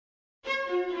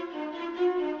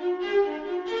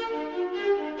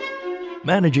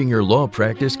Managing your law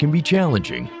practice can be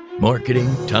challenging. Marketing,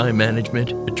 time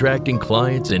management, attracting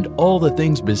clients, and all the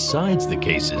things besides the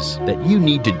cases that you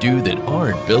need to do that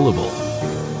aren't billable.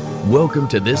 Welcome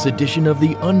to this edition of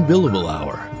the Unbillable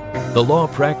Hour, the Law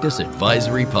Practice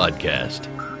Advisory Podcast.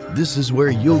 This is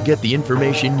where you'll get the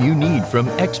information you need from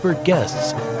expert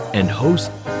guests and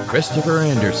host Christopher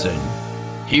Anderson,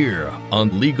 here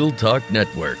on Legal Talk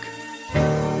Network.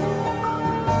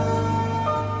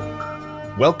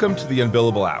 Welcome to the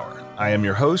Unbillable Hour. I am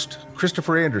your host,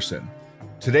 Christopher Anderson.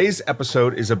 Today's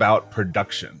episode is about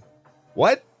production.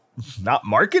 What? Not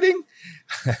marketing?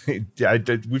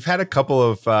 We've had a couple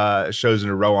of shows in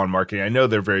a row on marketing. I know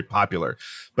they're very popular,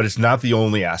 but it's not the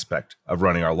only aspect of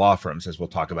running our law firms, as we'll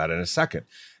talk about in a second.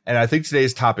 And I think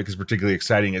today's topic is particularly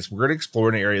exciting as we're going to explore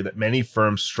an area that many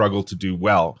firms struggle to do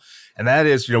well. And that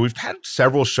is, we've had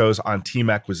several shows on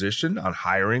team acquisition, on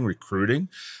hiring, recruiting,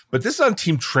 but this is on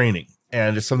team training.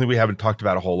 And it's something we haven't talked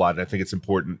about a whole lot. And I think it's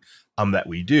important that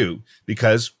we do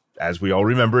because, as we all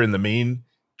remember, in the main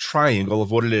triangle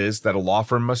of what it is that a law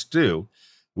firm must do,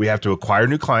 we have to acquire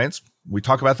new clients. We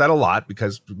talk about that a lot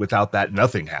because without that,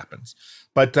 nothing happens.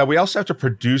 But we also have to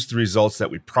produce the results that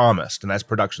we promised. And that's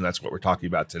production. That's what we're talking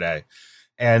about today.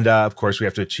 And of course, we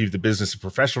have to achieve the business and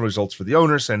professional results for the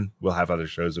owners. And we'll have other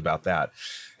shows about that.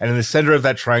 And in the center of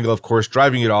that triangle, of course,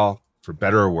 driving it all, for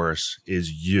better or worse,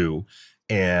 is you.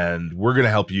 And we're going to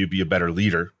help you be a better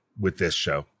leader with this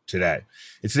show today.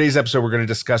 In today's episode, we're going to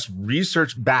discuss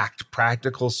research-backed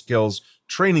practical skills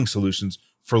training solutions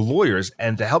for lawyers.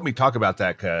 And to help me talk about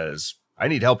that, because I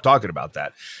need help talking about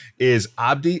that, is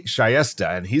Abdi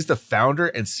Shayesta. And he's the founder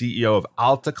and CEO of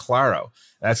Alta Claro.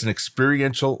 That's an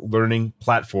experiential learning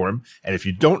platform. And if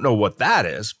you don't know what that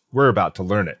is, we're about to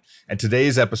learn it. And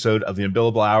today's episode of the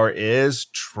Unbillable Hour is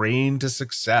Train to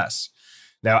Success.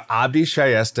 Now, Abdi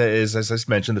Shayesta is, as I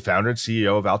mentioned, the founder and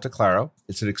CEO of Alta Claro.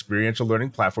 It's an experiential learning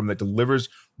platform that delivers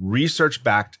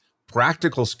research-backed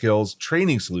practical skills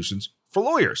training solutions for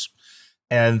lawyers.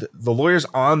 And the lawyers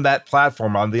on that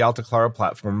platform, on the Alta Claro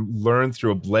platform, learn through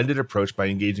a blended approach by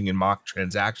engaging in mock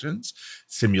transactions,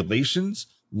 simulations,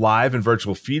 live and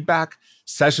virtual feedback,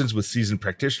 sessions with seasoned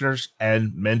practitioners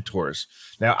and mentors.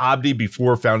 Now, Abdi,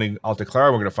 before founding Alta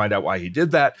Claro, we're going to find out why he did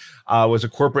that, was a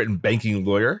corporate and banking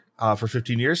lawyer for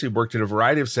 15 years. He worked in a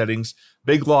variety of settings,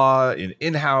 big law,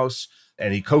 in-house,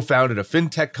 and he co-founded a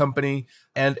fintech company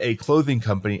and a clothing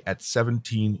company at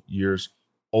 17 years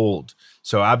old.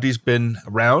 So Abdi's been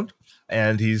around,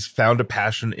 and he's found a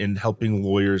passion in helping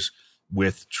lawyers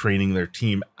with training their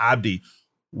team. Abdi,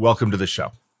 welcome to the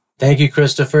show. Thank you,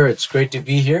 Christopher. It's great to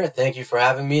be here. Thank you for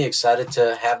having me. Excited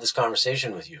to have this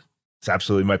conversation with you. It's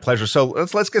absolutely my pleasure. So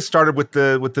let's get started with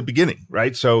the beginning,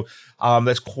 right? So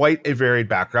that's quite a varied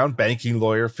background. Banking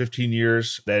lawyer, 15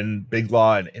 years, then big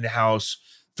law and in-house,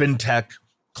 fintech,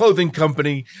 clothing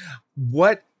company.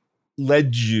 What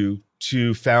led you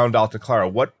to found Alta Claro?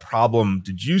 What problem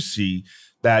did you see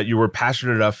that you were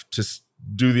passionate enough to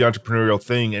do the entrepreneurial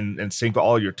thing and sink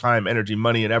all your time, energy,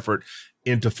 money, and effort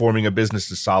into forming a business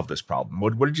to solve this problem?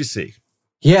 What did you see?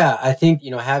 Yeah, I think,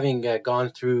 having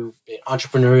gone through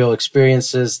entrepreneurial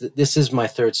experiences, this is my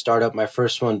third startup, my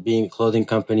first one being a clothing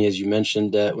company, as you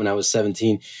mentioned, when I was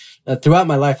 17. Throughout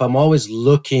my life, I'm always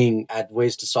looking at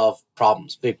ways to solve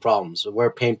problems, big problems, where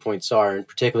pain points are, in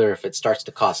particular, if it starts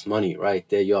to cost money, right?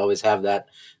 You always have that,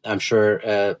 I'm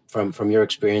sure, from your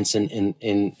experience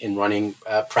in running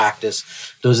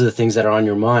practice. Those are the things that are on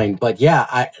your mind. But yeah,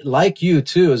 I like you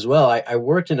too as well. I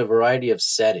worked in a variety of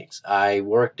settings. I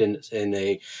worked in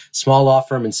a small law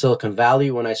firm in Silicon Valley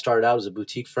when I started out as a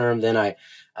boutique firm. Then I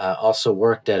also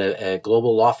worked at a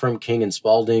global law firm, King &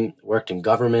 Spalding, worked in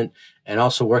government, and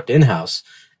also worked in-house.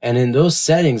 And in those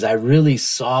settings, I really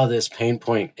saw this pain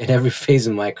point in every phase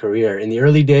of my career. In the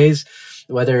early days,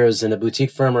 whether it was in a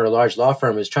boutique firm or a large law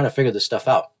firm, is trying to figure this stuff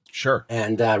out. Sure.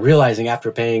 And realizing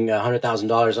after paying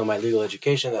 $100,000 on my legal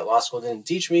education that law school didn't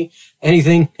teach me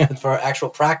anything for actual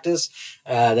practice,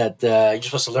 that you're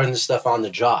supposed to learn this stuff on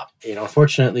the job.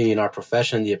 Unfortunately, in our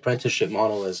profession, the apprenticeship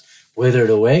model is withered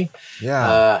away.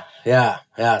 Yeah.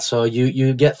 So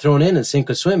you get thrown in and sink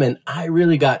or swim. And I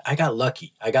got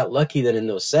lucky. I got lucky that in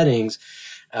those settings,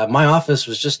 my office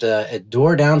was just a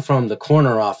door down from the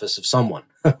corner office of someone.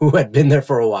 who had been there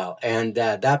for a while. And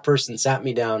that person sat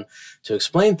me down to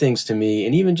explain things to me.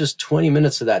 And even just 20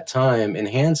 minutes of that time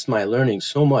enhanced my learning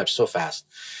so much, so fast,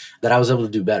 that I was able to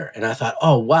do better. And I thought,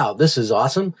 oh, wow, this is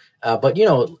awesome. But,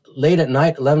 late at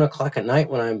night, 11 o'clock at night,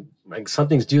 when I'm like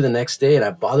something's due the next day and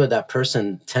I bothered that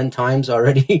person 10 times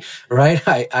already, right?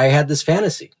 I had this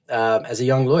fantasy as a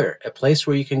young lawyer, a place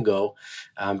where you can go,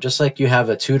 just like you have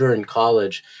a tutor in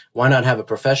college. Why not have a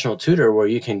professional tutor where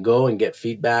you can go and get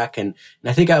feedback? And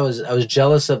I think I was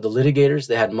jealous of the litigators.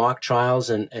 They had mock trials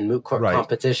and moot court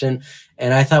competition.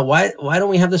 And I thought, why don't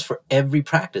we have this for every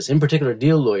practice, in particular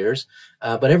deal lawyers?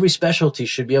 But every specialty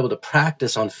should be able to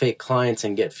practice on fake clients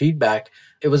and get feedback.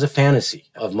 It was a fantasy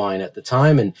of mine at the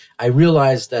time. And I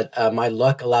realized that my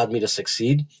luck allowed me to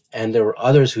succeed. And there were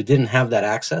others who didn't have that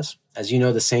access. As you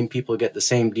know, the same people get the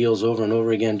same deals over and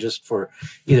over again just for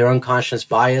either unconscious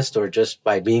bias or just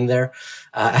by being there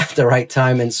at the right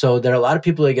time. And so there are a lot of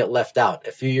people that get left out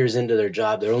a few years into their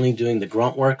job. They're only doing the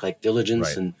grunt work like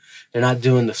diligence, and they're not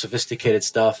doing the sophisticated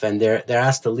stuff, and they're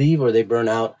asked to leave or they burn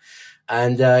out.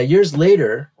 And years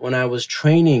later, when I was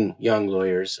training young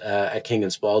lawyers at King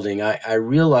 & Spalding, I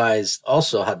realized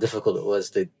also how difficult it was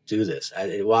to do this.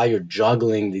 While you're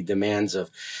juggling the demands of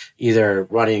either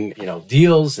running,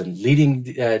 deals and leading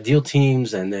deal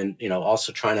teams, and then,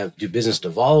 also trying to do business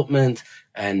development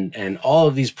and all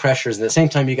of these pressures. And at the same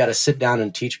time, you got to sit down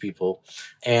and teach people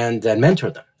and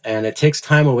mentor them. And it takes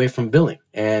time away from billing.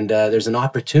 And there's an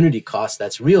opportunity cost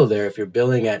that's real there. If you're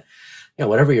billing at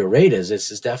whatever your rate is,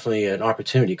 it's definitely an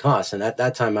opportunity cost. And at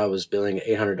that time, I was billing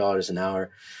 $800 an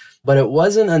hour. But it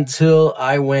wasn't until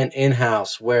I went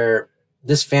in-house where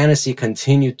this fantasy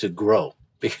continued to grow,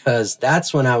 because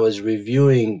that's when I was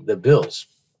reviewing the bills.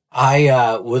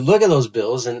 I would look at those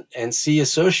bills and see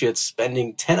associates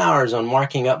spending 10 hours on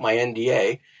marking up my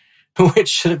NDA, which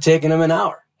should have taken them an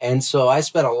hour. And so I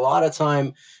spent a lot of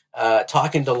time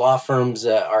talking to law firms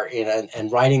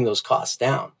and writing those costs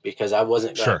down, because I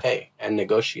wasn't going to pay and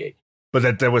negotiate.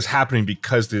 But that was happening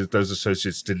because those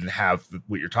associates didn't have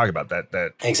what you're talking about,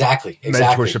 that exactly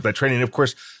mentorship, that training. And of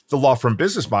course, the law firm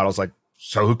business model is like,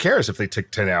 so who cares if they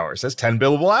took 10 hours? That's 10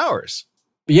 billable hours.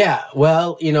 Yeah,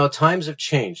 well, times have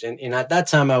changed, and at that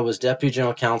time I was deputy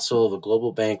general counsel of a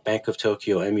global bank, Bank of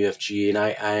Tokyo, MUFG,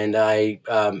 and I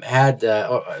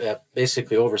had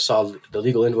basically oversaw the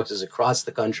legal invoices across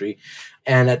the country.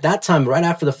 And at that time, right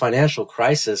after the financial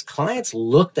crisis, clients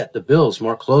looked at the bills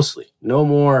more closely. No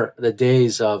more the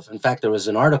days of, in fact, there was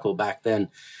an article back then,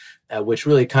 which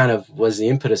really kind of was the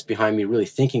impetus behind me really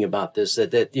thinking about this,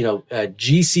 that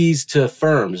GCs to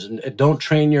firms, don't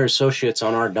train your associates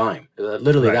on our dime.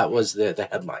 Literally, that was the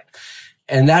headline.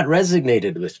 And that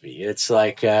resonated with me. It's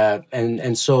like,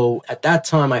 and so at that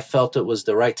time, I felt it was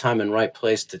the right time and right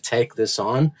place to take this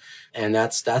on. And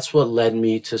that's what led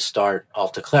me to start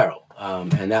Alta Claro.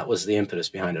 And that was the impetus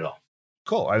behind it all.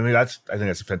 Cool. I think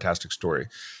that's a fantastic story.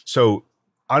 So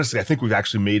honestly, I think we've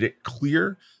actually made it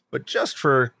clear. But just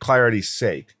for clarity's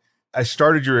sake, I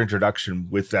started your introduction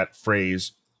with that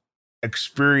phrase,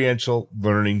 experiential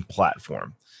learning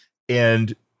platform.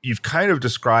 And you've kind of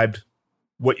described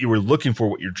what you were looking for,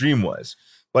 what your dream was.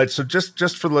 But so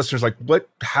just for the listeners,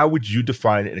 how would you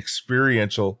define an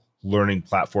experiential learning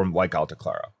platform like Alta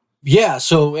Claro? Yeah,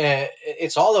 so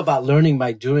it's all about learning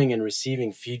by doing and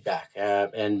receiving feedback,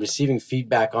 and receiving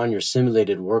feedback on your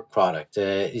simulated work product.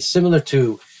 It's similar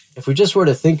to, if we just were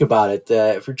to think about it,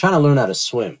 if you're trying to learn how to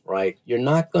swim, right, you're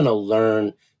not going to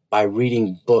learn by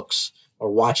reading books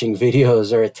or watching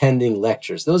videos or attending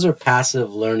lectures. Those are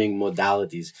passive learning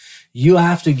modalities. You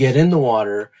have to get in the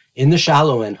water, in the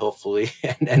shallow end, hopefully,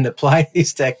 and apply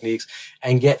these techniques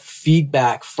and get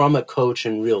feedback from a coach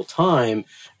in real time.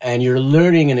 And you're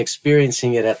learning and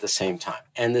experiencing it at the same time.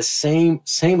 And the same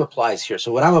applies here.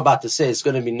 So what I'm about to say is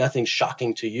going to be nothing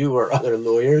shocking to you or other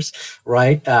lawyers,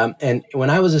 right? And when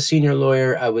I was a senior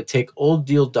lawyer, I would take old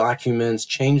deal documents,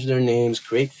 change their names,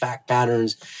 create fact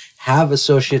patterns, have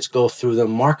associates go through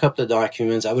them, mark up the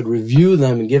documents. I would review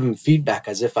them and give them feedback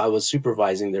as if I was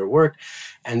supervising their work.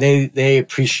 And they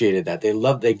appreciated that.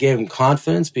 They gave them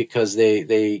confidence because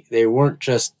they weren't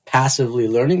just passively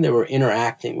learning, they were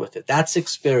interacting with it. That's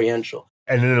experiential.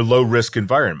 And in a low risk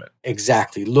environment.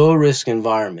 Exactly. Low risk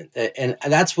environment. And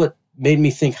that's what made me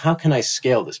think, how can I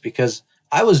scale this? Because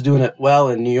I was doing it well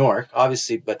in New York,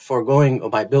 obviously, but foregoing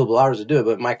my billable hours to do it.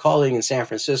 But my colleague in San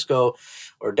Francisco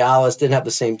or Dallas didn't have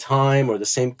the same time or the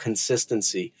same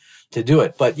consistency to do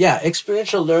it. But yeah,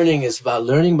 experiential learning is about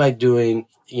learning by doing.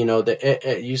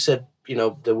 You said,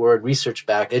 the word research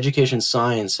backed. Education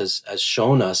science has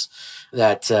shown us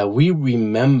that we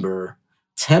remember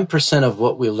 10% of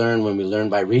what we learn when we learn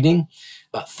by reading,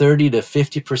 about 30 to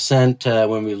 50%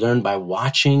 when we learn by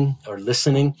watching or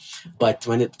listening. But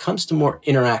when it comes to more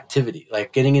interactivity,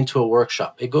 like getting into a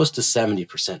workshop, it goes to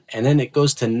 70%. And then it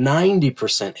goes to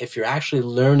 90% if you're actually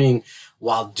learning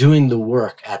while doing the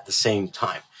work at the same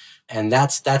time. And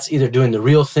that's either doing the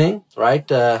real thing, right,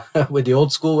 with the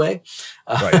old school way,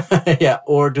 right. yeah,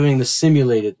 or doing the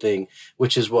simulated thing,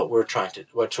 which is what we're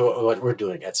what we're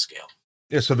doing at scale.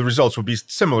 Yeah, so the results would be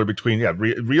similar between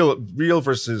real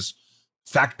versus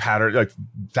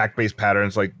fact-based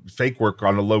patterns, like fake work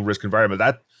on a low-risk environment.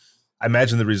 That, I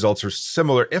imagine the results are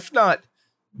similar, if not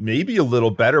maybe a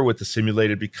little better with the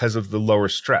simulated because of the lower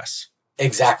stress.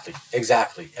 Exactly.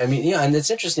 I mean, yeah, and it's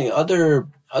interesting. Other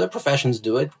professions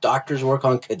do it. Doctors work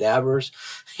on cadavers,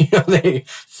 they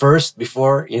first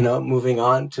before, moving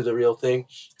on to the real thing.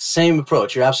 Same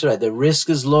approach. You're absolutely right. The risk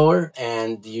is lower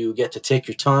and you get to take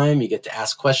your time. You get to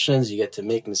ask questions. You get to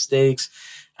make mistakes.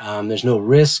 There's no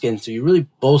risk. And so you really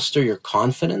bolster your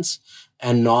confidence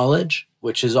and knowledge,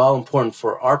 which is all important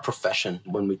for our profession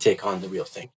when we take on the real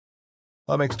thing.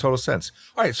 Well, that makes total sense.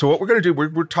 All right. So what we're going to do,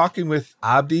 we're talking with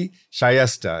Abdi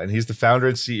Shayesta, and he's the founder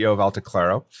and CEO of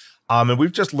AltaClaro. And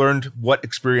we've just learned what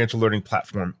experiential learning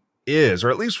platform is, or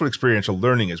at least what experiential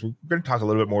learning is. We're going to talk a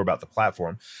little bit more about the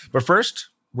platform. But first,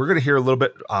 we're going to hear a little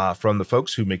bit from the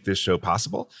folks who make this show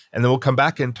possible, and then we'll come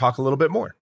back and talk a little bit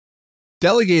more.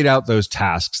 Delegate out those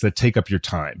tasks that take up your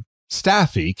time.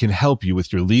 Staffy can help you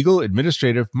with your legal,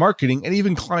 administrative, marketing, and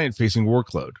even client-facing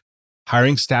workload.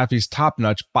 Hiring Staffy's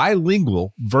top-notch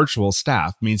bilingual virtual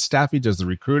staff means Staffy does the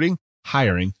recruiting,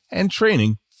 hiring, and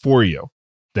training for you.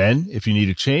 Then, if you need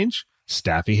a change,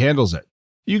 Staffy handles it.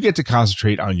 You get to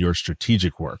concentrate on your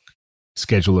strategic work.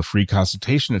 Schedule a free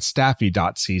consultation at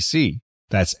staffy.cc.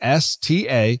 That's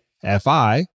STAFI.cc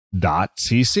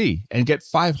and get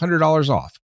 $500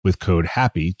 off with code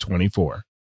HAPPY24.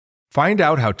 Find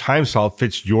out how TimeSolve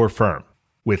fits your firm.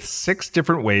 With 6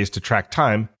 different ways to track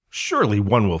time, surely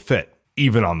one will fit,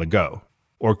 even on the go.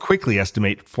 Or quickly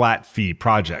estimate flat fee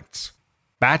projects.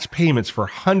 Batch payments for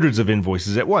hundreds of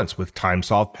invoices at once with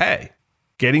TimeSolve Pay.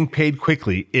 Getting paid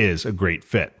quickly is a great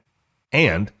fit.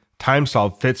 And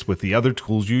TimeSolve fits with the other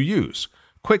tools you use.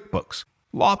 QuickBooks,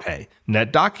 LawPay,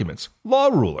 NetDocuments,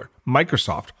 LawRuler,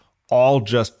 Microsoft, all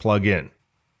just plug in.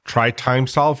 Try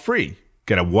TimeSolve free.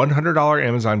 Get a $100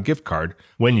 Amazon gift card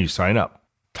when you sign up.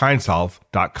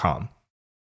 TimeSolve.com.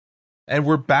 And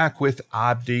we're back with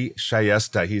Abdi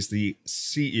Shayesta. He's the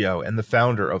CEO and the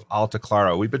founder of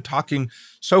AltaClaro. We've been talking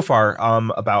so far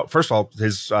about, first of all,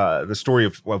 his the story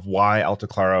of why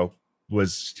AltaClaro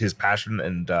was his passion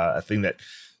and a thing that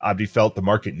Abdi felt the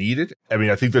market needed. I mean,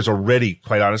 I think there's already,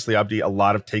 quite honestly, Abdi, a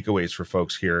lot of takeaways for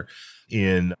folks here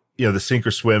in the sink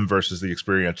or swim versus the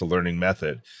experiential learning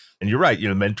method. And you're right,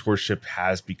 mentorship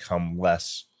has become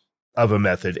less of a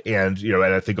method. And, and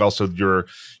I think also your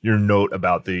note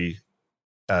about the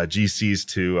GCs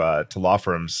to law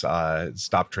firms,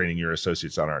 stop training your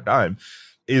associates on our dime,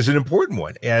 is an important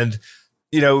one. And,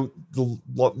 the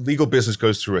legal business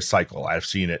goes through a cycle. I've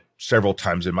seen it several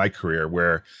times in my career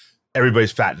where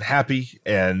everybody's fat and happy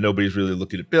and nobody's really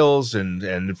looking at bills. And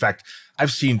in fact,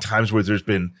 I've seen times where there's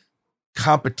been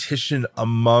competition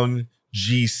among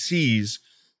GCs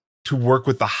to work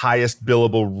with the highest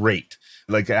billable rate,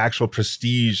 like actual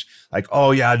prestige, like,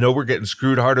 oh yeah, no, we're getting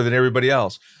screwed harder than everybody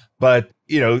else. But,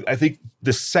 I think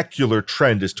the secular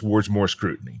trend is towards more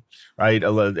scrutiny, right?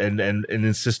 And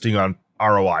insisting on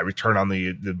ROI, return on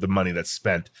the money that's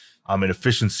spent, and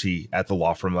efficiency at the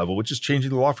law firm level, which is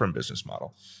changing the law firm business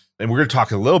model. And we're going to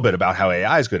talk a little bit about how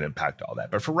AI is going to impact all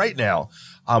that. But for right now,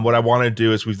 what I want to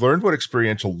do is we've learned what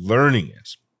experiential learning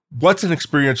is. What's an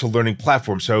experiential learning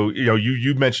platform? So,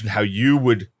 you mentioned how you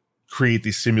would create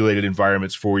these simulated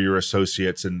environments for your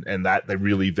associates and that they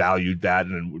really valued that,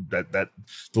 and that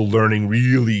the learning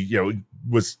really,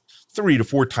 was 3 to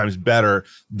 4 times better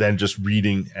than just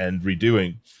reading and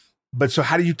redoing. But so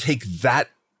how do you take that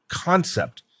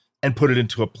concept and put it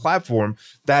into a platform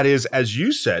that is, as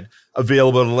you said,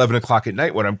 available at 11 o'clock at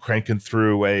night when I'm cranking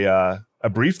through a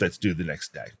brief that's due the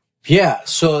next day? Yeah.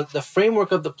 So the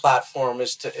framework of the platform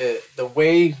is the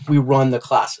way we run the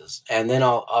classes. And then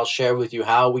I'll share with you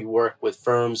how we work with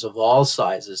firms of all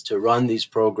sizes to run these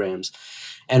programs.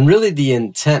 And really the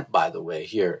intent, by the way,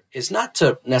 here is not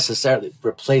to necessarily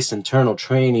replace internal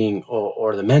training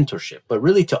or the mentorship, but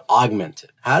really to augment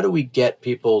it. How do we get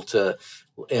people to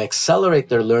accelerate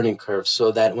their learning curve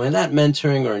so that when that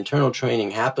mentoring or internal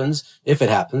training happens, if it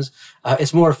happens,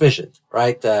 it's more efficient,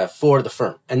 right, for the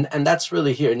firm. And that's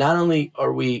really here. Not only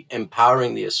are we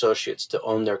empowering the associates to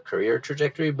own their career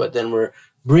trajectory, but then we're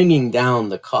bringing down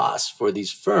the costs for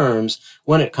these firms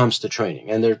when it comes to training.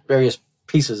 And there are various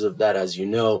pieces of that, as you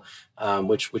know,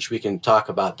 which we can talk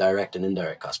about, direct and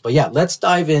indirect costs. But yeah, let's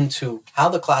dive into how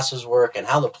the classes work and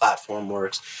how the platform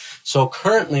works. So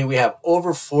currently we have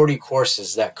over 40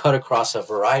 courses that cut across a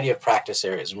variety of practice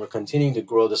areas, and we're continuing to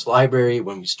grow this library.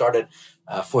 When we started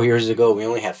 4 years ago, we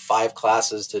only had 5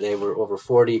 classes. Today we're over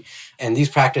 40. And these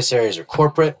practice areas are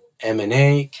corporate,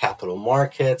 M&A, capital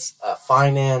markets,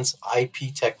 finance,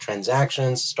 IP tech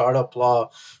transactions, startup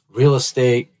law, real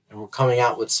estate, and we're coming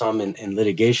out with some in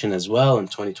litigation as well in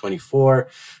 2024.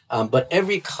 But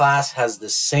every class has the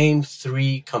same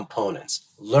 3 components: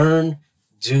 learn,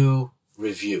 do,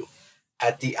 review.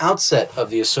 At the outset of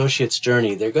the associate's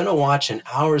journey, they're going to watch an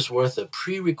hour's worth of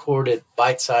pre-recorded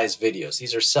bite-sized videos.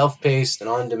 These are self-paced and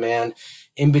on-demand.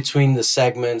 In between the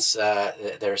segments,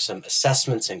 there are some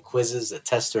assessments and quizzes that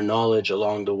test their knowledge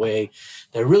along the way.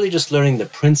 They're really just learning the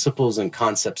principles and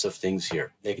concepts of things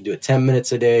here. They can do it 10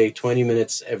 minutes a day, 20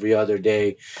 minutes every other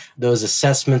day. Those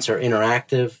assessments are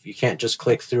interactive. You can't just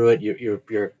click through it.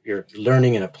 You're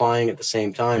learning and applying at the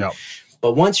same time. Yep.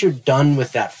 But once you're done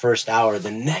with that first hour, the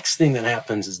next thing that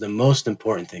happens is the most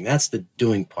important thing. That's the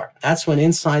doing part. That's when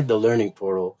inside the learning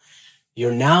portal,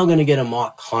 you're now going to get a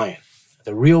mock client.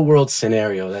 The real world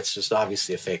scenario, that's just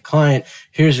obviously a fake client.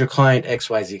 Here's your client,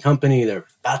 XYZ company. They're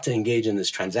about to engage in this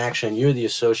transaction. You're the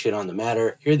associate on the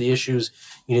matter. Here are the issues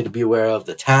you need to be aware of,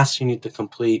 the tasks you need to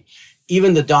complete,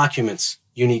 even the documents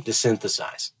you need to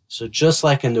synthesize. So just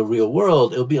like in the real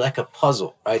world, it'll be like a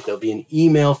puzzle, right? There'll be an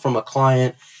email from a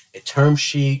client, a term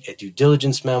sheet, a due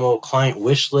diligence memo, client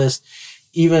wish list,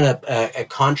 even a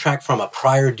contract from a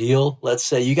prior deal. Let's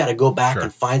say you got to go back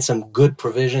and find some good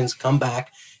provisions, come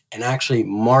back and actually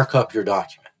mark up your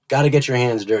document. Got to get your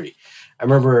hands dirty. I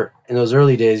remember in those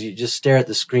early days, you just stare at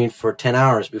the screen for 10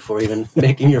 hours before even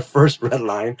making your first red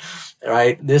line,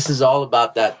 right? This is all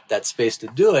about that space to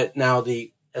do it. Now,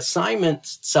 the assignment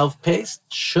self-paced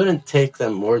shouldn't take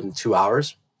them more than 2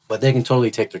 hours, but they can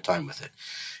totally take their time with it.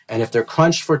 And if they're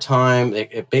crunched for time,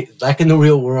 like in the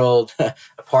real world,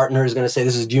 a partner is going to say,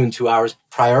 this is due in 2 hours.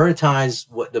 Prioritize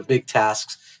what the big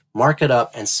tasks, mark it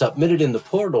up, and submit it in the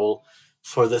portal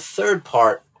for the third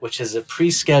part, which is a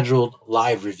pre-scheduled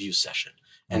live review session.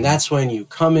 And that's when you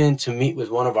come in to meet with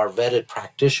one of our vetted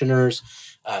practitioners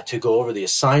to go over the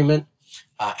assignment,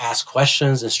 ask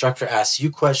questions, instructor asks you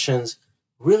questions,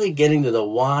 really getting to the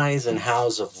whys and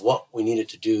hows of what we needed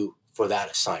to do for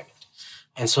that assignment.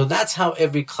 And so that's how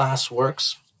every class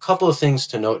works. A couple of things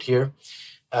to note here.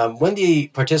 When the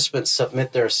participants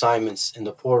submit their assignments in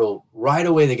the portal, right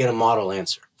away they get a model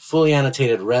answer, fully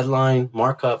annotated red line,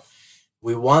 markup.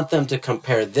 We want them to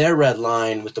compare their red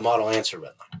line with the model answer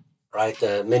red line,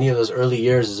 right? Many of those early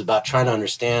years is about trying to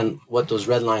understand what those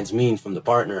red lines mean from the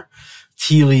partner,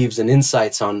 tea leaves and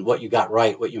insights on what you got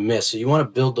right, what you missed. So you want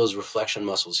to build those reflection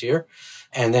muscles here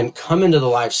and then come into the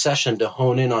live session to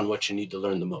hone in on what you need to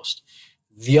learn the most.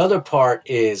 The other part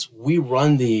is we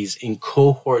run these in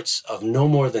cohorts of no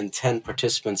more than 10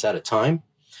 participants at a time.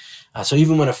 So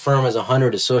even when a firm has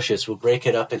 100 associates, we'll break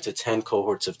it up into 10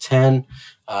 cohorts of 10.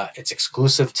 It's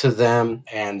exclusive to them,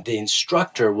 and the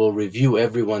instructor will review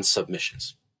everyone's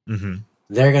submissions. Mm-hmm.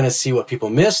 They're going to see what people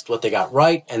missed, what they got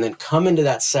right, and then come into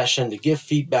that session to give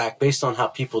feedback based on how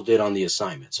people did on the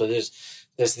assignment. So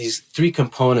there's these 3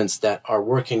 components that are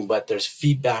working, but there's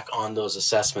feedback on those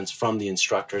assessments from the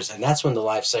instructors, and that's when the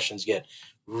live sessions get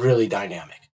really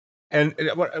dynamic. And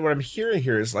what I'm hearing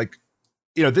here is like,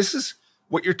 this is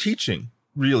what you're teaching,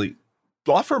 really.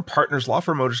 Law firm partners, law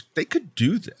firm owners, they could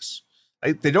do this.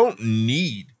 They don't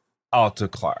need Alta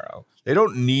Claro. They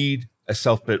don't need a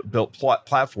self-built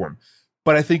platform.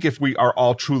 But I think if we are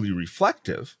all truly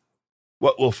reflective,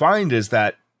 what we'll find is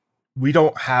that we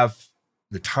don't have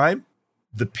the time,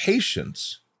 the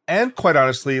patience, and quite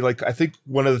honestly, I think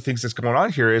one of the things that's going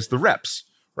on here is the reps,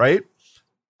 right?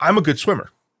 I'm a good swimmer.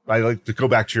 I like to go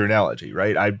back to your analogy,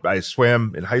 right? I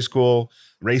swam in high school,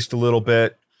 raced a little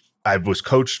bit. I was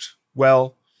coached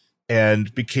well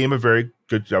and became a very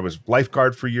good, I was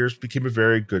lifeguard for years, became a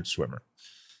very good swimmer.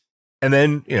 And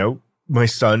then, my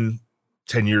son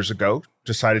 10 years ago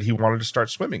decided he wanted to start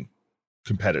swimming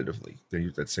competitively.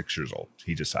 At 6 years old,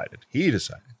 he decided.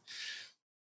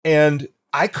 And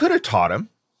I could have taught him,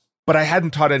 but I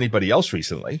hadn't taught anybody else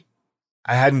recently.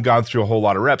 I hadn't gone through a whole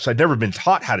lot of reps. I'd never been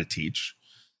taught how to teach.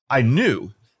 I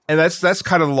knew. And that's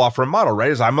kind of the law firm model,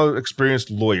 right? Is I'm an experienced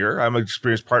lawyer. I'm an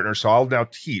experienced partner, so I'll now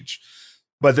teach.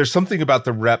 But there's something about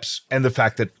the reps and the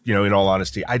fact that, in all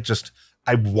honesty, I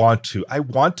want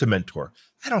to mentor.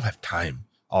 I don't have time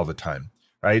all the time,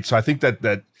 right? So I think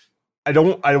that I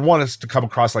don't want us to come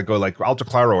across like Alta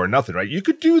Claro or nothing, right? You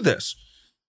could do this,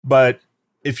 But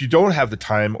if you don't have the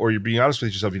time, or you're being honest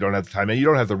with yourself, you don't have the time and you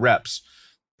don't have the reps,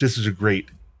 this is a great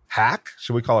hack.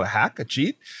 Should we call it a hack, a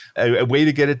cheat, a way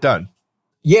to get it done?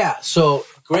 Yeah. So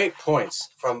great points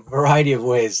from a variety of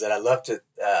ways that I'd love to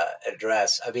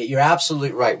address. I mean, you're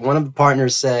absolutely right. One of the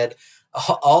partners said,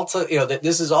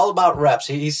 this is all about reps.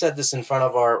 He said this in front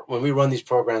of when we run these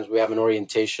programs, we have an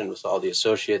orientation with all the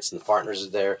associates and the partners are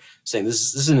there saying,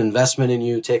 this is an investment in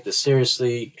you. Take this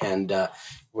seriously. And,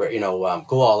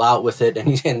 go all out with it.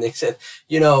 And they said,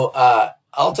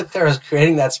 AltaClaire is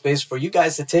creating that space for you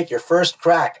guys to take your first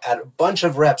crack at a bunch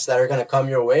of reps that are going to come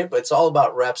your way, but it's all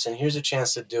about reps. And here's a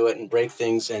chance to do it and break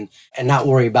things and not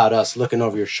worry about us looking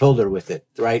over your shoulder with it.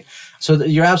 Right. So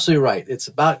you're absolutely right. It's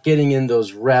about getting in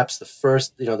those reps, the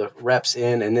first, the reps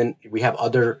in, and then we have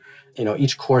other,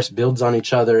 each course builds on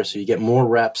each other. So you get more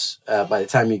reps by the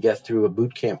time you get through a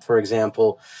boot camp, for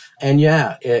example. And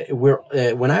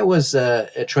when I was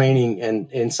training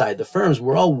and inside the firms,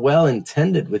 we're all well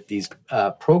intended with these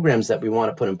programs that we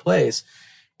want to put in place.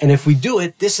 And if we do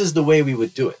it, this is the way we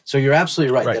would do it. So you're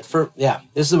absolutely right.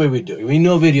 This is the way we do it. We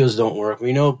know videos don't work.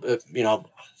 We know,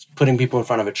 putting people in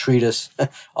front of a treatise,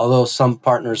 although some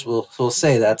partners will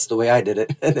say that's the way I did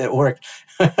it and it worked,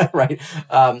 right?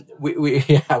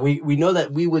 We know that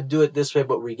we would do it this way,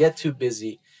 but we get too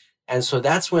busy. And so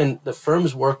that's when the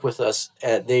firms work with us.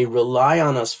 They rely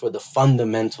on us for the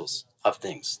fundamentals of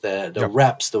things, the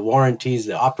reps, the warranties,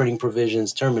 the operating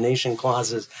provisions, termination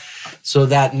clauses, so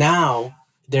that now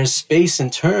there's space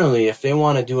internally if they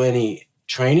want to do any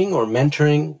training or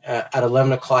mentoring at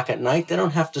 11 o'clock at night. They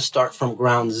don't have to start from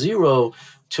ground zero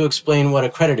to explain what a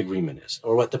credit agreement is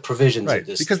or what the provisions of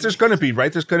this because there's going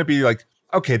to be like,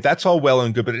 okay, that's all well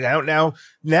and good, but now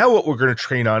what we're going to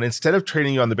train on, instead of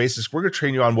training you on the basis, we're going to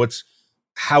train you on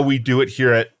how we do it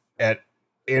here at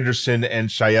Andersen and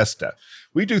Shyesta.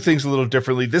 We do things a little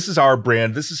differently. This is our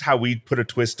brand. This is how we put a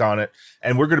twist on it.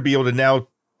 And we're going to be able to now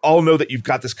all know that you've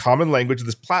got this common language,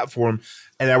 this platform,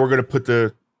 and now we're going to put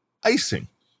the icing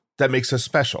that makes us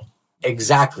special.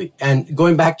 Exactly. And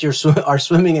going back to our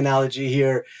swimming analogy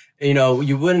here,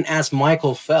 you wouldn't ask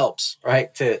Michael Phelps,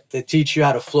 right, to teach you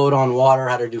how to float on water,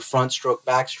 how to do front stroke,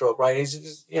 backstroke, right?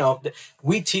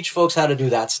 We teach folks how to do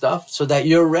that stuff so that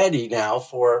you're ready now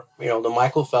for, the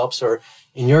Michael Phelps, or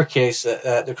in your case,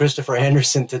 the Christopher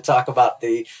Andersen, to talk about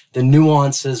the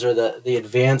nuances or the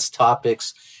advanced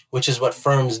topics, which is what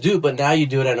firms do. But now you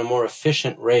do it at a more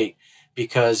efficient rate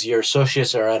because your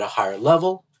associates are at a higher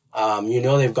level.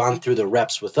 They've gone through the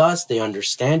reps with us. They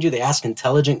understand you. They ask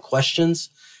intelligent questions.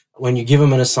 When you give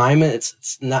them an assignment,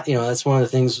 it's not, that's one of the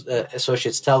things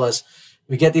associates tell us.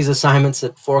 We get these assignments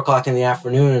at 4 o'clock in the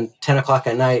afternoon and 10 o'clock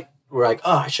at night. We're like,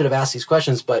 I should have asked these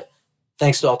questions. But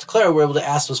thanks to AltaClaire, we're able to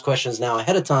ask those questions now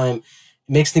ahead of time. It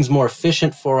makes things more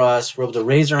efficient for us. We're able to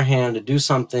raise our hand to do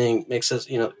something, makes us,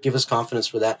 give us confidence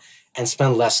for that, and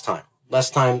spend less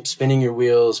time spinning your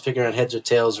wheels, figuring out heads or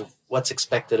tails of what's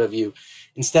expected of you.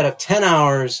 Instead of 10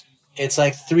 hours, it's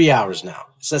like 3 hours now.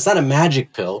 So it's not a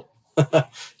magic pill. Right.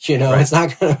 It's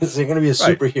not going to be a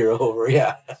superhero over.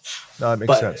 Yeah. No, it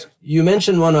makes sense. You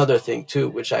mentioned one other thing too,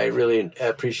 which I really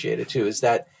appreciated too, is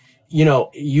that,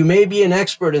 you may be an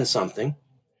expert in something,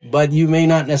 but you may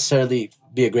not necessarily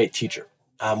be a great teacher,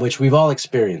 which we've all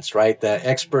experienced, right? The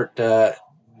expert,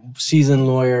 seasoned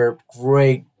lawyer,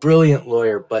 great, brilliant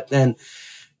lawyer, but then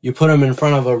you put them in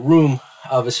front of a room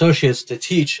of associates to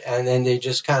teach, and then they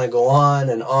just kind of go on,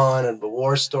 and a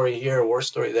war story here, a war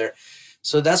story there.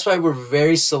 So that's why we're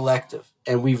very selective,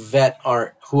 and we vet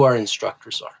who our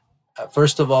instructors are.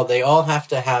 First of all, they all have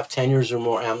to have 10 years or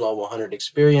more AmLaw 100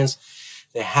 experience.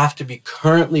 They have to be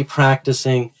currently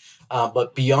practicing,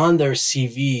 but beyond their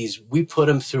CVs, we put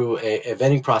them through a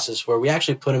vetting process where we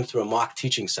actually put them through a mock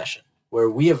teaching session where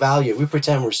we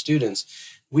pretend we're students.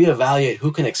 We evaluate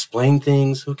who can explain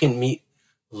things, who can meet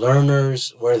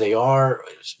learners where they are,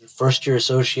 first-year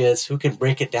associates, who can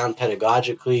break it down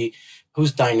pedagogically,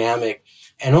 who's dynamic,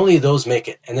 and only those make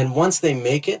it. And then once they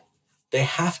make it, they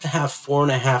have to have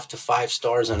 4.5 to 5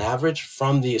 stars on average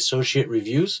from the associate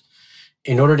reviews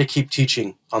in order to keep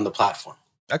teaching on the platform.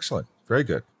 Excellent. Very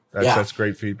good. That's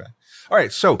great feedback. All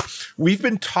right. So we've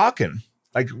been talking,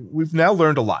 we've now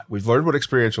learned a lot. We've learned what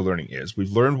experiential learning is.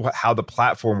 We've learned how the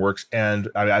platform works. And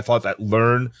I thought that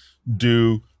learn,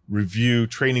 do, review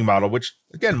training model, which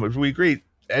again, we agree,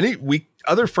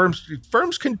 other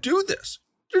firms can do this.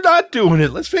 You're not doing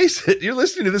it. Let's face it. You're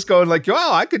listening to this going like,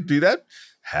 wow, I could do that.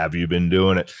 Have you been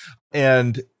doing it?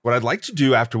 And what I'd like to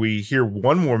do after we hear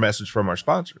one more message from our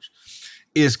sponsors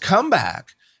is come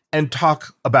back and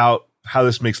talk about how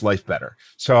this makes life better.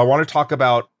 So I want to talk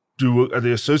about Are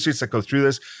the associates that go through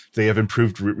this, do they have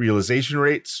improved realization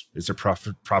rates? Is their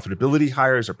profitability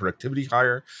higher? Is their productivity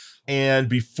higher? And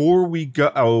before we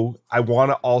go, I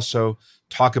want to also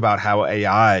talk about how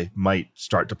AI might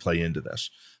start to play into this.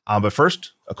 But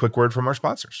first, a quick word from our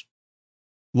sponsors.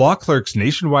 Law Clerk's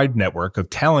nationwide network of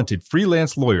talented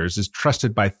freelance lawyers is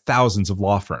trusted by thousands of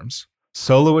law firms.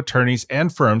 Solo attorneys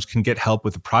and firms can get help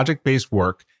with project-based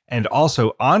work and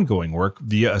also ongoing work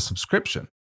via a subscription.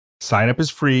 Sign up is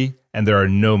free, and there are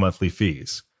no monthly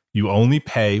fees. You only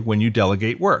pay when you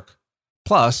delegate work.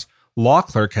 Plus, Law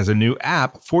Clerk has a new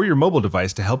app for your mobile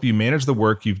device to help you manage the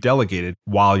work you've delegated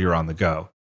while you're on the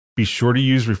go. Be sure to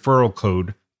use referral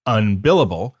code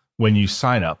UNBILLABLE when you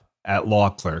sign up at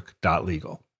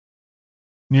lawclerk.legal.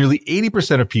 Nearly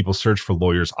 80% of people search for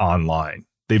lawyers online.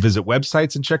 They visit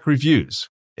websites and check reviews.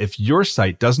 If your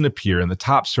site doesn't appear in the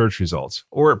top search results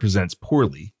or it presents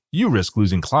poorly, you risk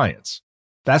losing clients.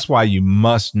 That's why you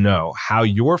must know how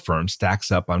your firm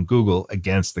stacks up on Google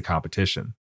against the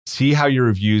competition. See how your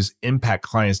reviews impact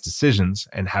clients' decisions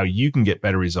and how you can get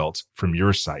better results from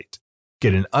your site.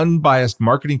 Get an unbiased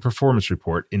marketing performance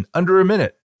report in under a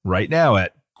minute right now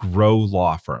at Grow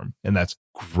Law Firm. And that's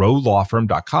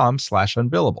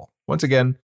growlawfirm.com/unbillable. Once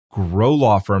again,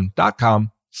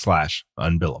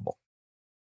 growlawfirm.com/unbillable.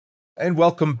 And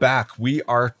welcome back. We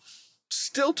are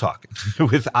still talking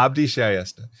with Abdi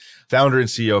Shayesta, founder and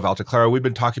CEO of Altaclara. We've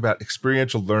been talking about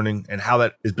experiential learning and how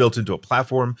that is built into a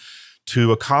platform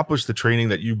to accomplish the training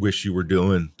that you wish you were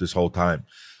doing this whole time.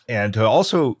 And to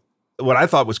also, what I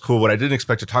thought was cool, what I didn't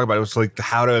expect to talk about, was like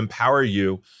how to empower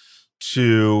you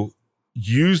to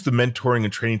use the mentoring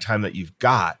and training time that you've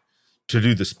got to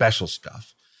do the special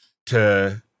stuff.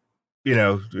 To,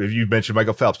 if you mentioned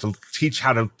Michael Phelps, to teach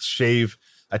how to shave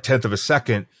a 1/10 of a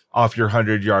second off your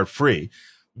 100-yard free,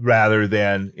 rather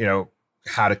than,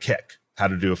 how to kick, how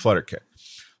to do a flutter kick.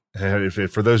 And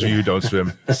for those of you who don't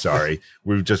swim, sorry,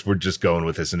 we're just going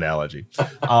with this analogy.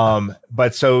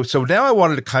 But so now I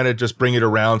wanted to kind of just bring it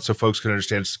around so folks can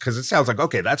understand, because it sounds like,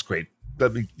 okay, that's great.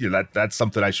 That's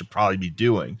something I should probably be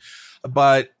doing.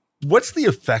 But what's the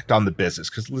effect on the business?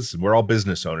 Because listen, we're all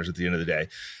business owners at the end of the day.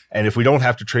 And if we don't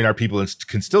have to train our people and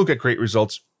can still get great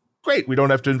results, great. We don't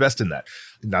have to invest in that.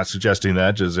 Not suggesting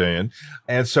that, just saying.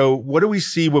 And so what do we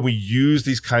see when we use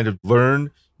these kind of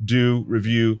learn, do,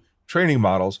 review training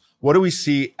models? What do we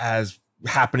see as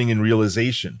happening in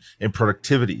realization, in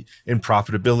productivity, in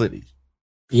profitability?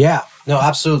 Yeah, no,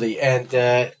 absolutely. And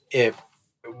if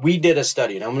we did a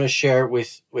study, and I'm going to share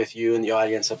with you and the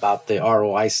audience about the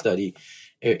ROI study.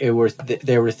 There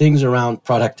were things around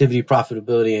productivity,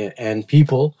 profitability, and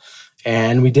people.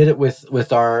 And we did it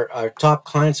with our top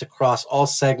clients across all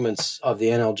segments of the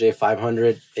NLJ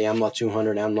 500, the AmLaw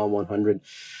 200, AmLaw 100.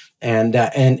 And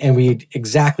we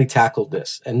exactly tackled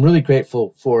this, and really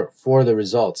grateful for the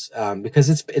results, because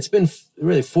it's been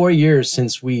really 4 years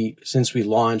since we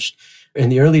launched. In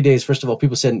the early days, first of all,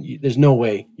 people said, there's no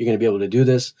way you're going to be able to do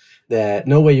this. That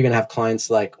no way you're going to have clients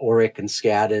like Oric and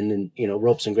Skadden and,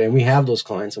 Ropes and Gray. And we have those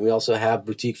clients, and we also have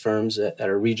boutique firms that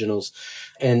are regionals.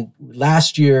 And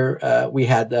last year, we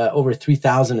had over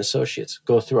 3,000 associates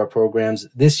go through our programs.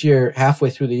 This year, halfway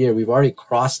through the year, we've already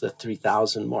crossed the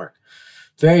 3,000 mark.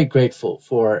 Very grateful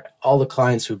for all the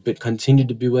clients who've continued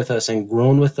to be with us and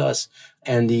grown with us,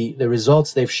 and the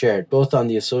results they've shared, both on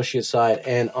the associate side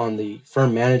and on the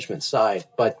firm management side.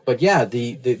 But yeah,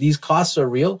 these costs are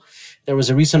real. There was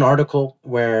a recent article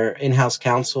where in-house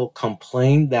counsel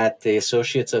complained that the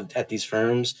associates at these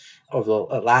firms over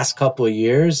the last couple of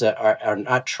years are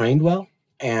not trained well.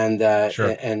 And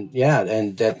Sure. and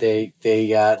that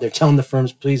they're telling the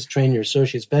firms, please train your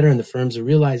associates better. And the firms are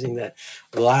realizing that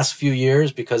the last few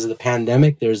years, because of the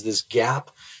pandemic, there's this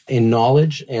gap in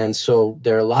knowledge. And so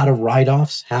there are a lot of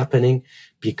write-offs happening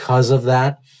because of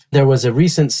that. There was a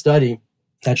recent study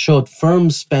that showed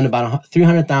firms spend about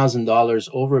 $300,000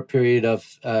 over a period of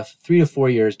 3 to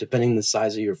 4 years, depending on the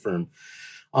size of your firm,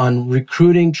 on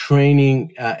recruiting,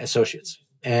 training associates.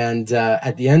 And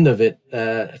at the end of it,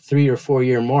 3 or 4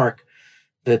 year mark,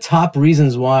 the top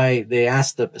reasons why they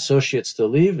ask the associates to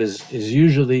leave is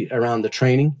usually around the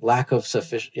training, lack of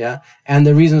sufficient, and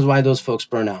the reasons why those folks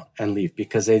burn out and leave,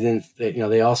 because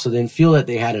they also didn't feel that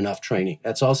they had enough training.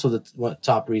 That's also the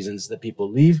top reasons that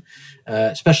people leave,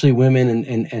 especially women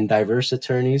and diverse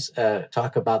attorneys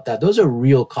talk about that. Those are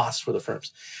real costs for the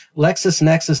firms.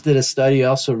 LexisNexis did a study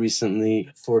also recently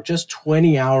for just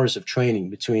 20 hours of training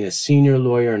between a senior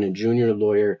lawyer and a junior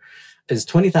lawyer is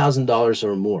 $20,000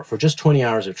 or more for just 20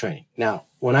 hours of training. Now,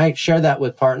 when I share that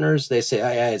with partners, they say,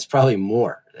 it's probably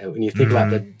more when you think about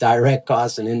the direct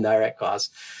costs and indirect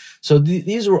costs. So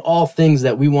these were all things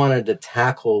that we wanted to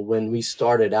tackle when we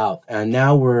started out, and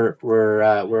now we're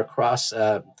across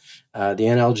the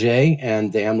NLJ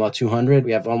and the AmLaw 200.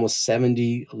 We have almost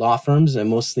 70 law firms, and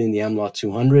mostly in the AmLaw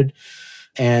 200.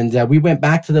 And we went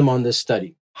back to them on this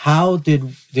study. How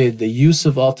did the use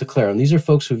of AltaClaro, and these are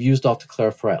folks who've used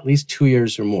AltaClaro for at least 2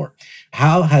 years or more, did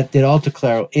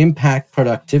AltaClaro impact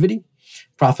productivity,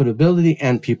 profitability,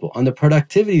 and people? On the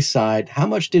productivity side, how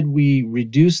much did we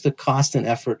reduce the cost and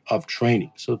effort of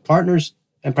training? So partners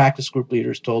and practice group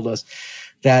leaders told us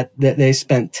that they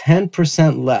spent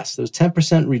 10% less. There was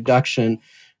 10% reduction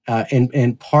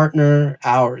in partner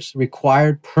hours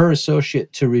required per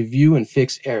associate to review and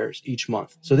fix errors each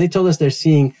month. So they told us they're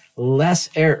seeing less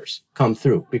errors come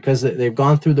through because they've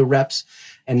gone through the reps,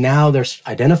 and now they're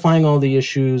identifying all the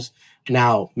issues.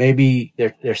 Now, maybe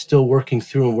they're still working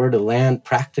through and where to land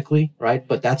practically, right?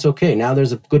 But that's okay. Now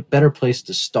there's a better place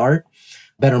to start,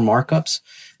 better markups.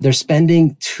 They're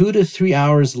spending 2 to 3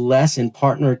 hours less in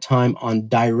partner time on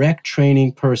direct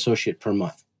training per associate per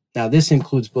month. Now, this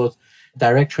includes both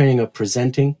direct training of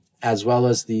presenting as well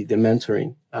as the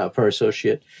mentoring per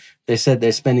associate. They said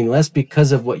they're spending less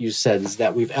because of what you said, is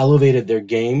that we've elevated their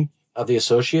game of the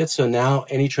associates. So now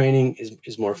any training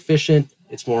is more efficient.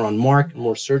 It's more on mark,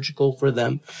 more surgical for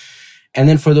them. And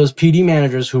then for those PD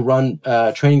managers who run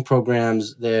training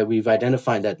programs, we've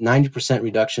identified that 90%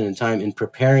 reduction in time in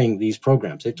preparing these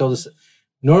programs. They told us that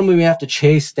normally we have to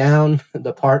chase down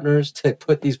the partners to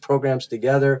put these programs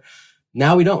together.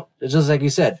 Now we don't. It's just like you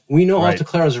said. We know Right.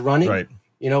 AltaClaro is running. Right.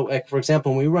 You know, like for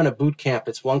example, when we run a boot camp,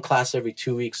 it's one class every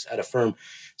 2 weeks at a firm.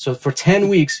 So for 10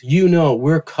 weeks,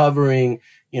 we're covering,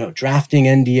 drafting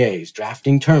NDAs,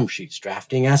 drafting term sheets,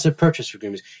 drafting asset purchase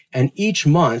agreements. And each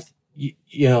month,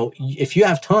 if you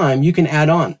have time, you can add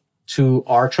on to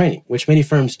our training, which many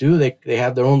firms do. They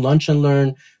have their own lunch and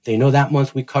learn. They know that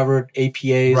month we covered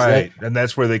APAs. Right. And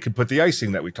that's where they could put the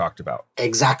icing that we talked about.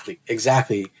 Exactly.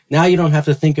 Now you don't have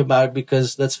to think about it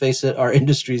because, let's face it, our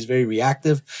industry is very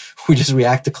reactive. We just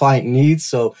react to client needs.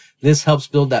 So this helps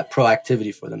build that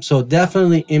proactivity for them. So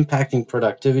definitely impacting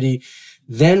productivity.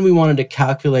 Then we wanted to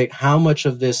calculate how much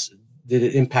of this did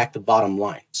it impact the bottom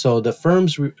line. So the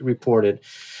firms reported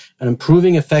an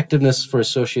improving effectiveness for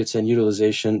associates and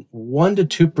utilization, 1 to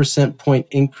 2% point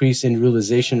increase in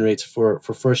utilization rates for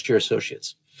first-year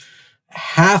associates.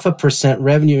 0.5%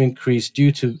 revenue increase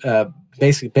due to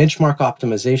basically benchmark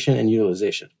optimization and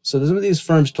utilization. So some of these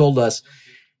firms told us,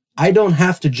 I don't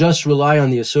have to just rely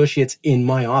on the associates in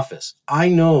my office. I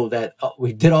know that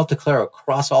we did AltaClaro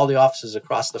across all the offices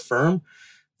across the firm.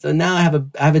 So now I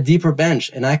have a deeper bench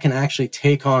and I can actually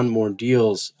take on more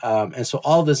deals. And so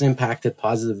all of this impacted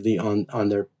positively on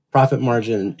their profit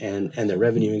margin and their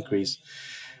revenue increase,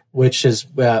 which is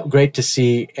great to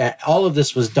see. All of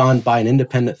this was done by an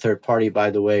independent third party,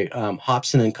 by the way,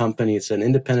 Hobson and Company. It's an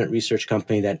independent research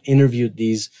company that interviewed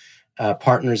these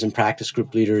partners and practice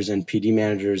group leaders and PD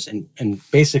managers. And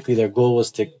basically their goal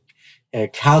was to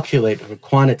calculate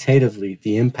quantitatively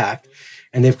the impact.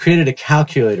 And they've created a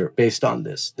calculator based on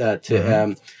this.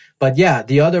 But yeah,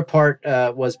 the other part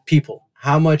was people.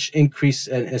 How much increase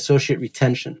in associate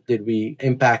retention did we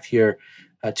impact here?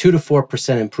 2 to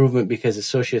 4% improvement because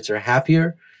associates are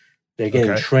happier. They're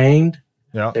getting trained.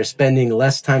 Yeah. They're spending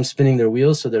less time spinning their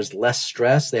wheels, so there's less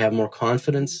stress. They have more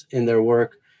confidence in their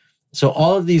work. So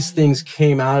all of these things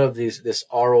came out of this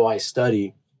ROI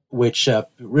study, which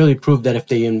really proved that if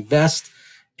they invest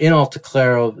in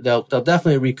AltaClaro, they'll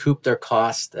definitely recoup their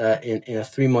cost in a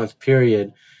 3-month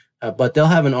period, but they'll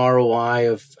have an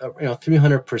ROI of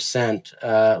 300%,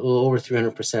 a little over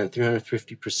 300%,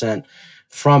 350%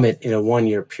 from it in a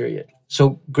 1-year period.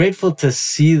 So grateful to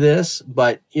see this,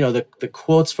 but the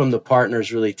quotes from the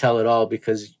partners really tell it all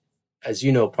because, as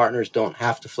you know, partners don't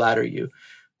have to flatter you.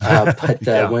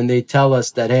 But when they tell us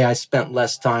that, hey, I spent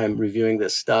less time reviewing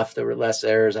this stuff, there were less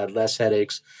errors, I had less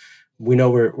headaches, we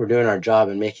know we're doing our job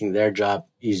and making their job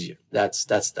easier. That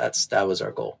was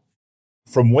our goal.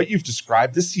 From what you've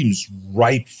described, this seems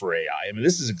ripe for AI. I mean,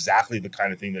 this is exactly the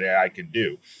kind of thing that AI can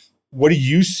do. What do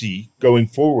you see going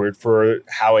forward for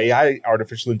how AI,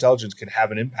 artificial intelligence, can have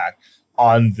an impact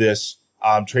on this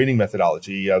training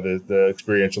methodology, the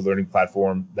experiential learning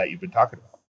platform that you've been talking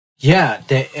about? Yeah,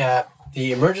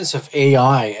 the emergence of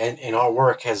AI in our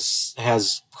work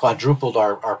has quadrupled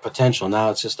our potential. Now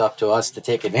it's just up to us to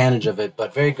take advantage of it.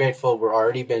 But very grateful. We've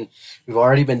already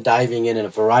been diving in a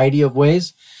variety of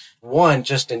ways. one,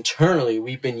 just internally,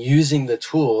 we've been using the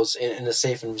tools in a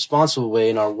safe and responsible way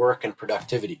in our work and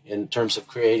productivity. In terms of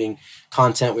creating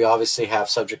content, we obviously have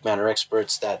subject matter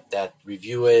experts that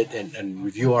review it and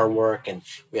review our work, and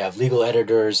we have legal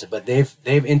editors, but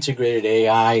they've integrated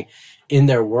AI in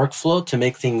their workflow to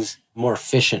make things more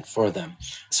efficient for them.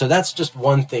 So that's just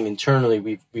one thing internally.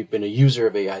 We've been a user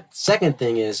of AI. The second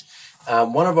thing is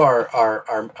one of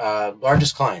our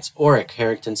largest clients, Oric,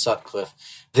 Harrington Sutcliffe.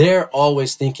 They're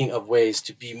always thinking of ways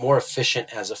to be more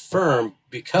efficient as a firm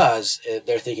because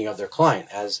they're thinking of their client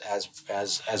as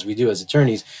we do as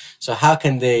attorneys. So how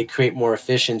can they create more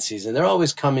efficiencies? And they're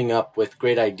always coming up with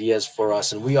great ideas for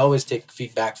us. And we always take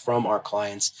feedback from our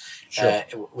clients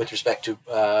with respect to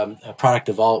product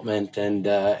development and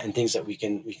things that we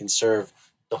can serve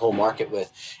the whole market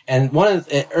with. And one of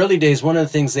the early days, one of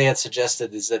the things they had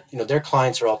suggested is that, their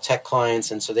clients are all tech clients.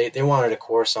 And so they wanted a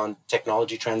course on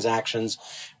technology transactions,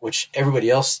 which everybody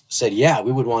else said, yeah,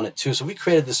 we would want it too. So we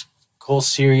created this whole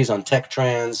series on tech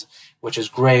trans, which is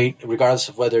great, regardless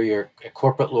of whether you're a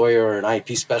corporate lawyer or an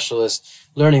IP specialist,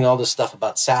 learning all this stuff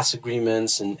about SaaS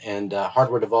agreements and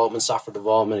hardware development, software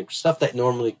development, stuff that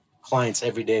normally clients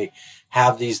every day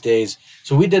have these days.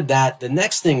 So we did that. The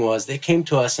next thing was they came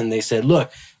to us and they said, look,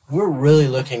 we're really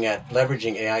looking at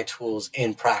leveraging AI tools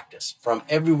in practice from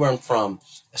everywhere from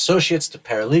associates to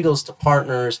paralegals to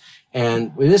partners.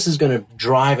 And this is going to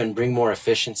drive and bring more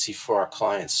efficiency for our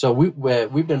clients. So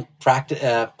we've been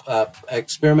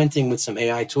experimenting with some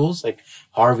AI tools like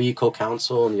Harvey,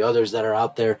 CoCounsel, and the others that are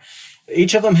out there.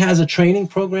 Each of them has a training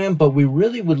program, but we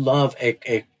really would love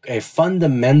a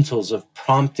fundamentals of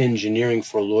prompt engineering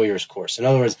for lawyers course. In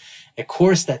other words, a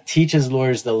course that teaches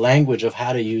lawyers the language of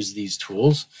how to use these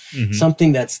tools,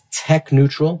 something that's tech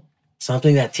neutral,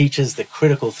 something that teaches the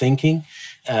critical thinking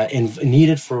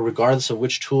needed for regardless of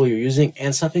which tool you're using,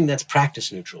 and something that's practice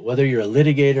neutral, whether you're a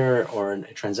litigator or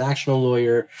a transactional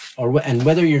lawyer, and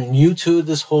whether you're new to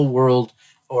this whole world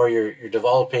or you're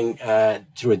developing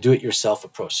through a do-it-yourself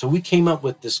approach. So we came up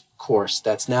with this course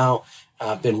that's now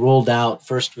been rolled out.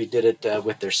 First, we did it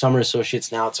with their summer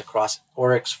associates. Now it's across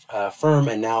Oric's firm,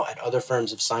 and now at other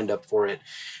firms have signed up for it,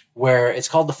 where it's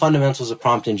called the Fundamentals of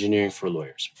Prompt Engineering for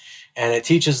Lawyers. And it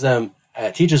teaches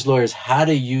lawyers how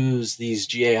to use these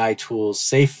GAI tools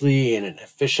safely, in an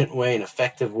efficient way, an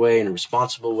effective way, in a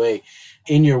responsible way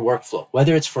in your workflow,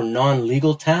 whether it's for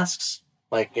non-legal tasks,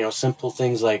 like, simple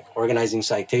things like organizing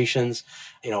citations,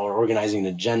 or organizing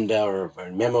an agenda or a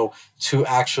memo, to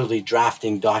actually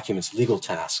drafting documents, legal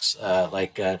tasks,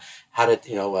 like how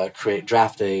to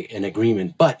draft an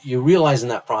agreement. But you realize in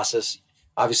that process,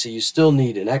 obviously, you still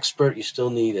need an expert. You still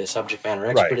need a subject matter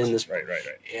expert in this. Right.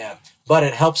 Yeah, but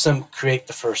it helps them create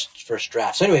the first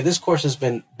draft. So anyway, this course has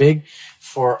been big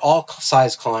for all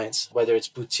size clients, whether it's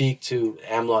boutique to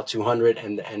AmLaw 200,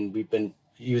 and we've been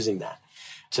using that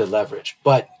to leverage.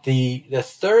 But the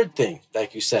third thing,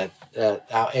 like you said,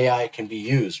 how AI can be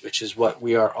used, which is what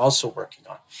we are also working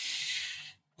on.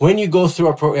 When you go through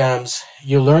our programs,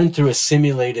 you learn through a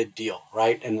simulated deal,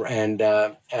 right? And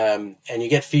you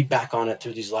get feedback on it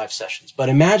through these live sessions. But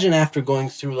imagine after going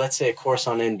through, let's say, a course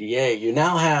on NDA, you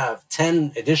now have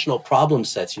 10 additional problem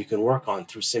sets you can work on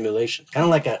through simulation. Kind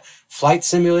of like a flight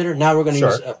simulator. Now we're going to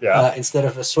use instead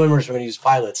of swimmers, we're going to use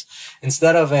pilots.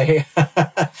 Instead of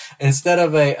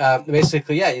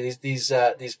these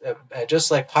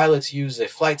just like pilots use a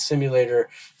flight simulator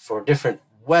for different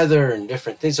weather and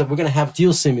different things. So we're going to have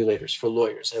deal simulators for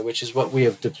lawyers, which is what we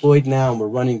have deployed now, and we're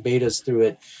running betas through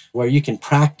it, where you can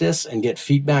practice and get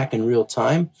feedback in real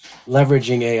time,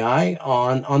 leveraging AI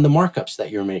on the markups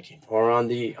that you're making or on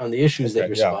the issues that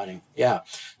you're spotting. Yeah,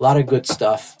 a lot of good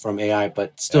stuff from AI,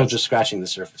 but still just scratching the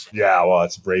surface. Yeah, well,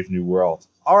 it's a brave new world.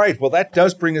 All right, well, that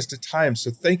does bring us to time.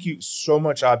 So thank you so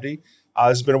much, Abdi. This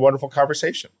has been a wonderful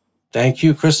conversation. Thank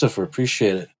you, Christopher.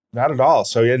 Appreciate it. Not at all.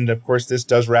 So, and of course, this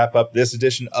does wrap up this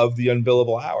edition of the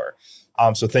Unbillable Hour.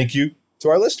 So thank you to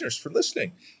our listeners for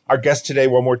listening. Our guest today,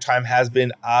 one more time, has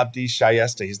been Abdi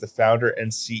Shayesta. He's the founder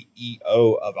and CEO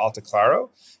of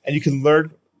AltaClaro. And you can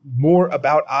learn more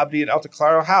about Abdi and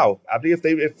AltaClaro. How? Abdi,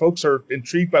 if folks are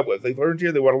intrigued by what they've learned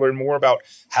here, they want to learn more about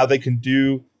how they can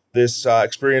do this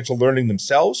experiential learning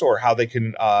themselves, or how they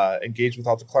can engage with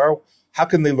AltaClaro, how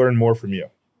can they learn more from you?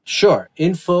 Sure.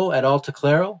 Info at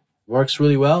AltaClaro. Works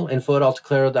really well. Info at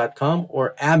altaclaro.com,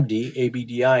 or Abdi,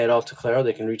 ABDI, at AltaClaro.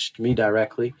 They can reach me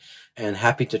directly, and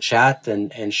happy to chat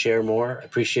and share more.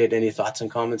 Appreciate any thoughts and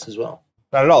comments as well.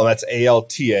 Not at all. That's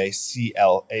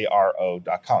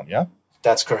AltaClaro.com, yeah?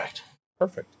 That's correct.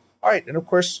 Perfect. All right. And of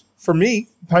course, for me,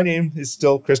 my name is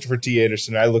still Christopher T.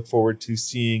 Anderson. I look forward to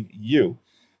seeing you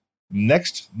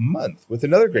next month with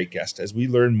another great guest as we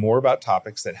learn more about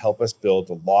topics that help us build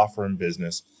the law firm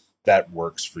business that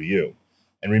works for you.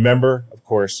 And remember, of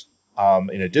course,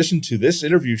 in addition to this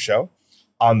interview show,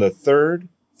 on the third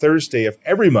Thursday of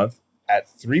every month at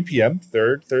 3 p.m.,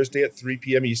 third Thursday at 3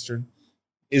 p.m. Eastern,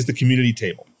 is the community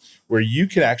table, where you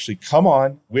can actually come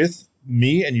on with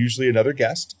me and usually another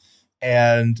guest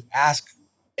and ask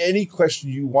any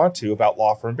question you want to about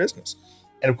law firm business.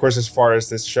 And of course, as far as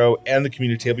this show and the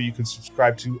community table, you can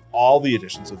subscribe to all the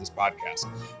editions of this podcast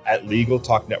at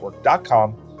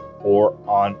LegalTalkNetwork.com or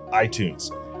on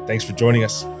iTunes. Thanks for joining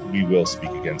us. We will speak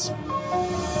again soon.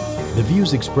 The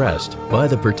views expressed by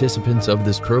the participants of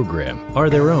this program are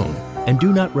their own and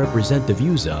do not represent the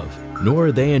views of, nor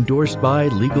are they endorsed by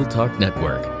Legal Talk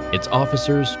Network, its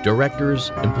officers,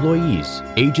 directors, employees,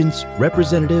 agents,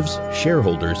 representatives,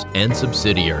 shareholders, and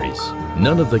subsidiaries.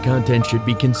 None of the content should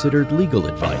be considered legal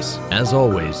advice. As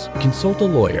always, consult a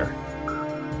lawyer.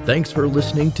 Thanks for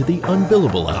listening to the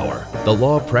Unbillable Hour, the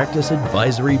Law Practice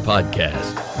Advisory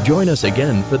Podcast. Join us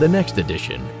again for the next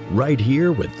edition, right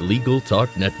here with Legal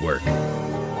Talk Network.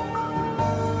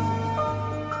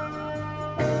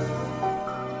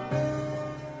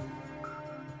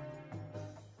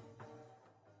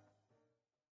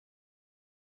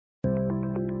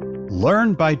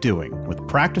 Learn by doing with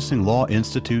Practicing Law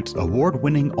Institute's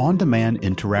award-winning on-demand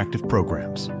interactive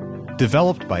programs.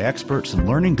 Developed by experts in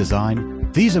learning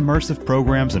design, these immersive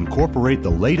programs incorporate the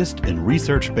latest in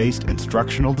research-based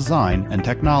instructional design and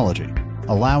technology,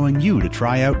 allowing you to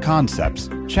try out concepts,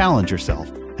 challenge yourself,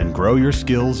 and grow your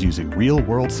skills using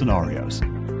real-world scenarios.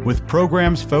 With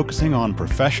programs focusing on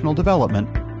professional development,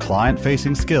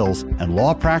 client-facing skills, and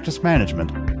law practice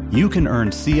management, you can earn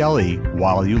CLE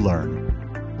while you learn.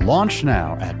 Launch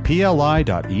now at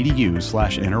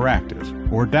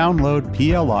pli.edu/interactive or download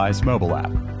PLI's mobile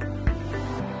app.